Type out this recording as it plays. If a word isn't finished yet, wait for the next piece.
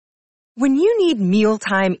When you need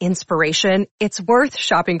mealtime inspiration, it's worth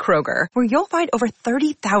shopping Kroger, where you'll find over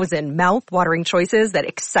 30,000 mouth-watering choices that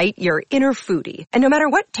excite your inner foodie. And no matter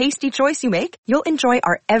what tasty choice you make, you'll enjoy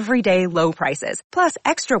our everyday low prices, plus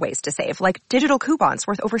extra ways to save, like digital coupons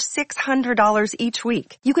worth over $600 each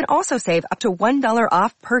week. You can also save up to $1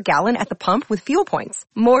 off per gallon at the pump with fuel points.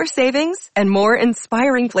 More savings and more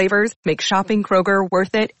inspiring flavors make shopping Kroger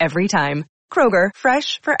worth it every time. Kroger,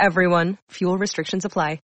 fresh for everyone. Fuel restrictions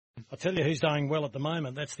apply. I'll tell you who's doing well at the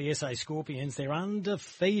moment. That's the SA Scorpions. They're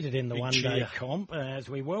undefeated in the one-day comp as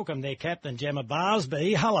we welcome their captain, JEMMA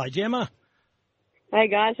BARSBY. Hello, Gemma. Hey,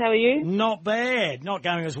 guys. How are you? Not bad. Not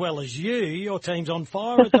going as well as you. Your team's on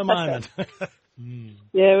fire at the moment.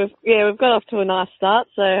 Yeah, we've got off to a nice start,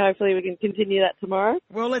 so hopefully we can continue that tomorrow.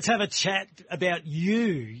 Well, let's have a chat about you.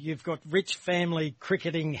 You've got rich family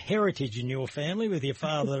cricketing heritage in your family with your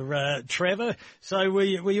father, Trevor. So were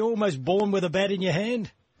you almost born with a bat in your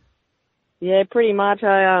hand? Yeah, pretty much.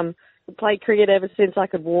 I played cricket ever since I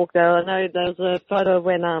could walk, though. I know there was a photo of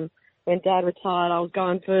when Dad retired. I was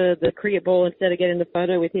going for the cricket ball instead of getting the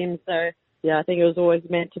photo with him. So, yeah, I think it was always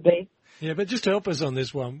meant to be. Yeah, but just help us on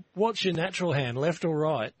this one. What's your natural hand, left or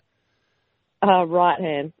right? Right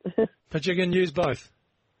hand. But you can use both?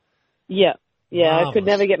 Yeah. Marvellous. I could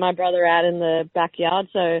never get my brother out in the backyard,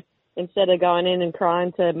 so instead of going in and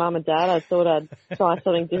crying to Mum and Dad, I thought I'd try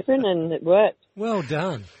something different, and it worked. Well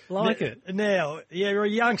done. Like it. Now, you're a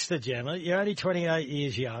youngster, Gemma. You're only 28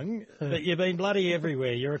 years young, but you've been bloody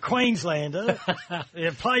everywhere. You're a Queenslander.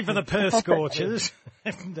 You played for the Perth Scorchers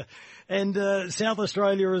and South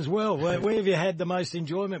Australia as well. Where have you had the most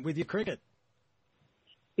enjoyment with your cricket?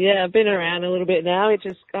 Yeah, I've been around a little bit now. It's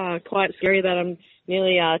just quite scary that I'm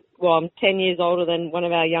nearly, I'm 10 years older than one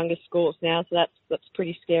of our youngest Scorps now, so that's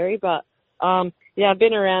pretty scary. But, I've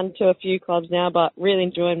been around to a few clubs now, but really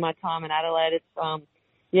enjoying my time in Adelaide.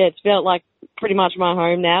 It's felt like pretty much my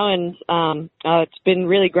home now, and it's been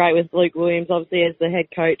really great with Luke Williams, obviously, as the head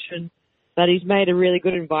coach, but he's made a really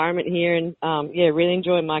good environment here, and, really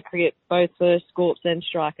enjoying my cricket, both for Scorps and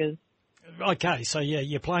Strikers. Okay, so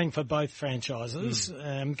you're playing for both franchises.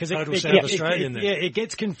 Total South Australian then. Yeah, it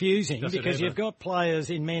gets confusing because you've got players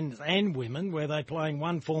in men and women where they're playing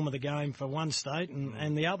one form of the game for one state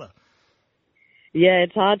and the other. Yeah,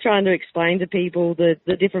 it's hard trying to explain to people the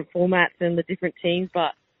different formats and the different teams,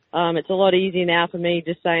 but it's a lot easier now for me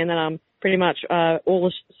just saying that I'm pretty much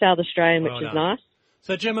all South Australian, which is nice.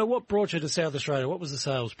 So, Gemma, what brought you to South Australia? What was the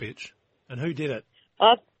sales pitch and who did it?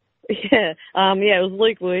 It was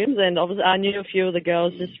Luke Williams, and obviously I knew a few of the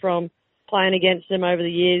girls just from playing against them over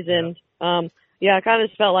the years, and I kind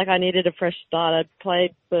of felt like I needed a fresh start. I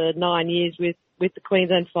played for 9 years with the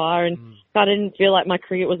Queensland Fire, and I didn't feel like my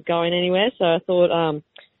cricket was going anywhere, so I thought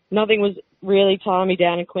nothing was really tying me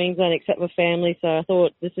down in Queensland except for family, so I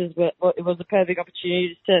thought it was a perfect opportunity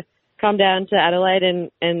just to come down to Adelaide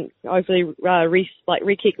and hopefully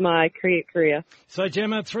re-kick my cricket career. So,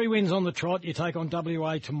 Gemma, 3 wins on the trot. You take on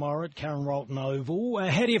WA tomorrow at Karen Rolton Oval.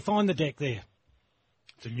 How do you find the deck there?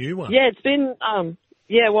 It's a new one. Yeah, it's been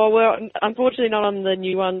we're unfortunately not on the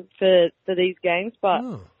new one for these games, but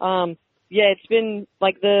it's been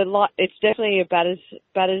it's definitely a batter's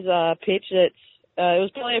pitch. It was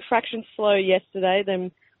probably a fraction slow yesterday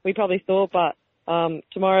than we probably thought, but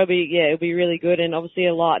tomorrow it'll be really good, and obviously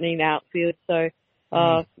a lightning outfield. So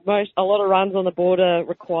a lot of runs on the board are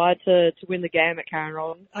required to win the game at Karen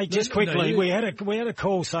Rolton. Hey, just quickly, we had a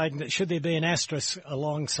call saying that should there be an asterisk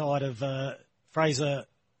alongside of Fraser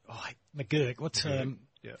McGurk?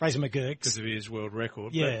 Fraser McGurk? Because of his world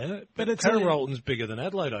record. Yeah, but it's Karen Rolton's bigger than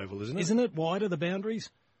Adelaide Oval, isn't it? Isn't it wider, the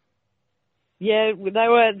boundaries? Yeah,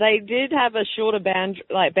 they did have a shorter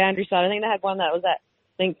boundary side. I think they had one that was at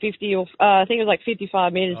I think 50 or I think it was like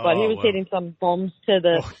 55 metres, but he was hitting some bombs to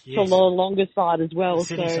the longer side as well.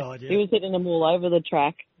 City side, yeah. He was hitting them all over the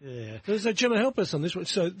track. Yeah. So, Gemma, help us on this one.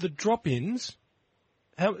 So the drop-ins,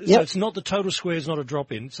 so it's not the total square is not a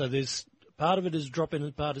drop-in. So there's part of it is drop-in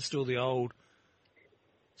and part is still the old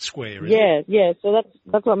square. Yeah. So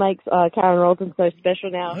that's what makes Karen Rolton so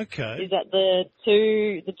special now. Okay. Is that the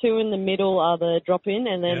two in the middle are the drop-in,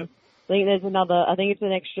 and then. Yep. I think there's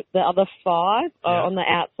the other 5 on the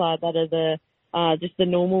outside that are the just the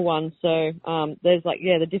normal ones. So there's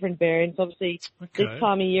the different variants. Obviously, this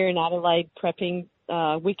time of year in Adelaide, prepping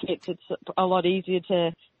wickets, it's a lot easier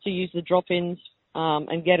to use the drop-ins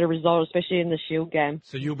and get a result, especially in the Shield game.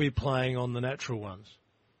 So you'll be playing on the natural ones?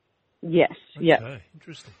 Yes. Okay. Yeah.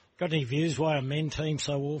 Interesting. Got any views why a men team's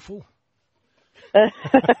so awful? Yeah,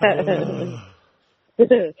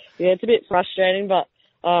 it's a bit frustrating, but.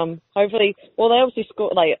 Hopefully, they obviously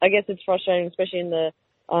score. I guess it's frustrating, especially in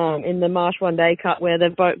the Marsh One Day Cup, where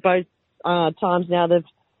they've both times now they've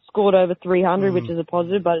scored over 300, which is a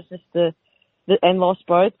positive, but it's just and lost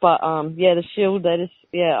both. But, the Shield, they just,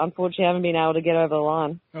 unfortunately haven't been able to get over the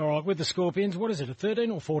line. All right, with the Scorpions, what is it, a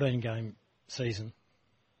 13 or 14 game season?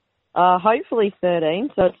 Hopefully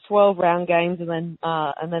 13, so it's 12 round games and then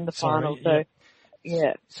the final. So,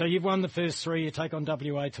 yeah. So you've won the first 3. You take on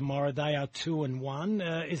WA tomorrow. They are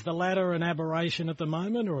 2-1. Is the ladder an aberration at the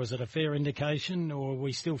moment, or is it a fair indication, or are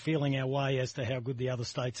we still feeling our way as to how good the other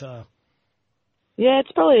states are? Yeah,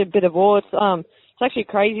 it's probably a bit of all. It's actually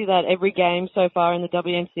crazy that every game so far in the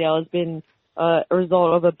WNCL has been a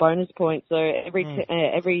result of a bonus point. So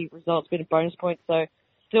every result's been a bonus point. So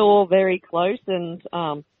still all very close. And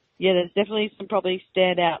there's definitely some probably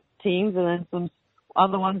standout teams, and then some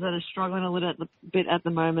other ones that are struggling a little bit at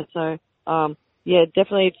the moment. So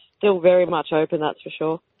definitely it's still very much open. That's for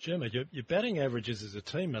sure. Gemma, your batting averages as a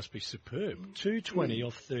team must be superb. 220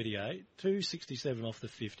 off 38, 267 off the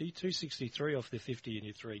 50, 263 off the 50 in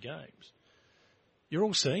your 3 games. You're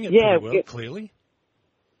all seeing it pretty well, clearly.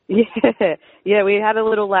 Yeah, we had a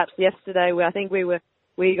little lapse yesterday where I think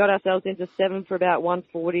we got ourselves into 7 for about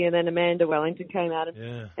 140, and then Amanda Wellington came out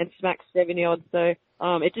and smacked 70 odd. So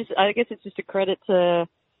I guess it's just a credit to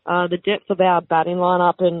the depth of our batting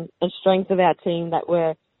lineup and strength of our team that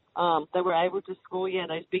we're able to score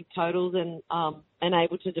those big totals and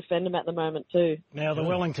able to defend them at the moment too. Now the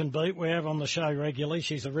Wellington beat we have on the show regularly.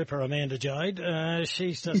 She's a ripper, Amanda Jade.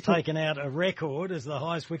 She's just taken out a record as the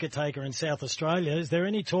highest wicket taker in South Australia. Is there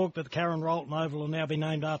any talk that Karen Rolton Oval will now be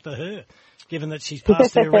named after her, given that she's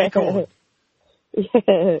passed their record? It's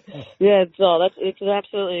an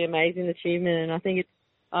absolutely amazing achievement, and I think it's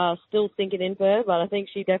still sinking in for her. But I think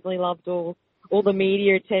she definitely loved all the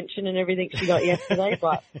media attention and everything she got yesterday,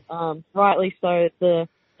 but rightly so. It's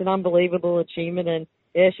an unbelievable achievement, and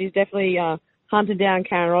she's definitely hunted down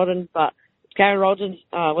Karen Rodden, but Karen Rodden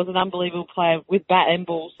was an unbelievable player with bat and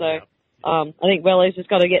ball, so I think Welly's just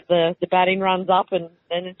got to get the batting runs up, and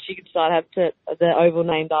then she can start have the oval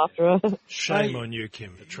named after her. Shame on you,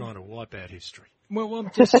 Kim, for trying to wipe out history. Well,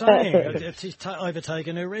 I'm just saying, she's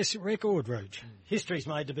overtaken her record, Roach. History's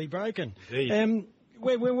made to be broken.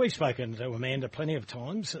 When we've spoken to Amanda plenty of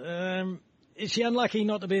times, is she unlucky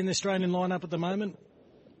not to be in the Australian lineup at the moment?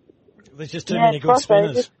 There's just too many good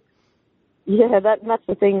spinners. That's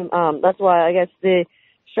the thing. That's why I guess the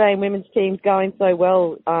Australian women's team's going so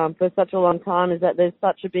well for such a long time, is that there's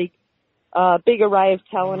such a big array of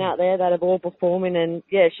talent out there that are all performing, and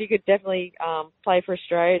she could definitely play for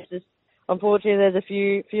Australia. It's just unfortunately there's a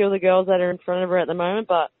few of the girls that are in front of her at the moment,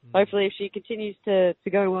 but hopefully if she continues to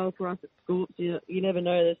go well for us at school, you never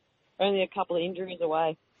know. There's only a couple of injuries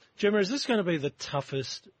away. Gemma, is this going to be the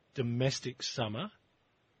toughest domestic summer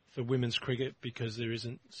for women's cricket because there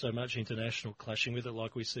isn't so much international clashing with it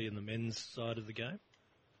like we see in the men's side of the game?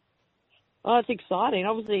 Oh, it's exciting.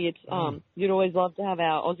 Obviously, it's you'd always love to have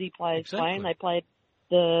our Aussie players playing. They played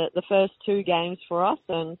the first 2 games for us,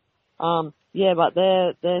 and but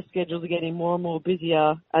their schedules are getting more and more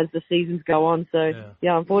busier as the seasons go on. So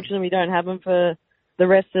unfortunately, we don't have them for the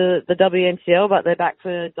rest of the WNCL, but they're back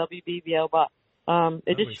for WBBL. But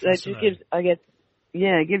it just gives, I guess,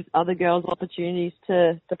 it gives other girls opportunities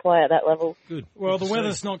to play at that level. Good. Well, the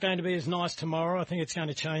weather's not going to be as nice tomorrow. I think it's going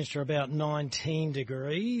to change to about 19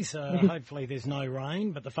 degrees. Hopefully there's no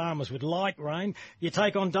rain, but the farmers would like rain. You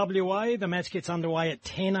take on WA. The match gets underway at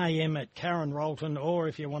 10 a.m. at Karen Rolton, or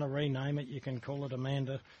if you want to rename it, you can call it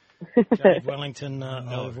Amanda Jade Wellington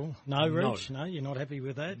Oval. No, Rich? No, you're not happy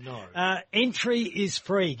with that? No. Entry is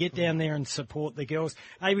free. Get down there and support the girls.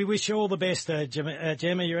 Hey, we wish you all the best,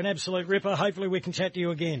 Gemma. You're an absolute ripper. Hopefully we can chat to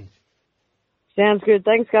you again. Sounds good.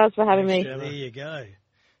 Thanks, guys, for having me. Gemma. There you go.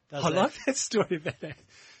 I like that story about that.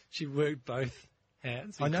 She worked both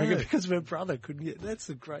hands in cricket because her brother couldn't get. That's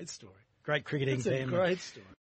a great story. Great cricketing family. That's a great story.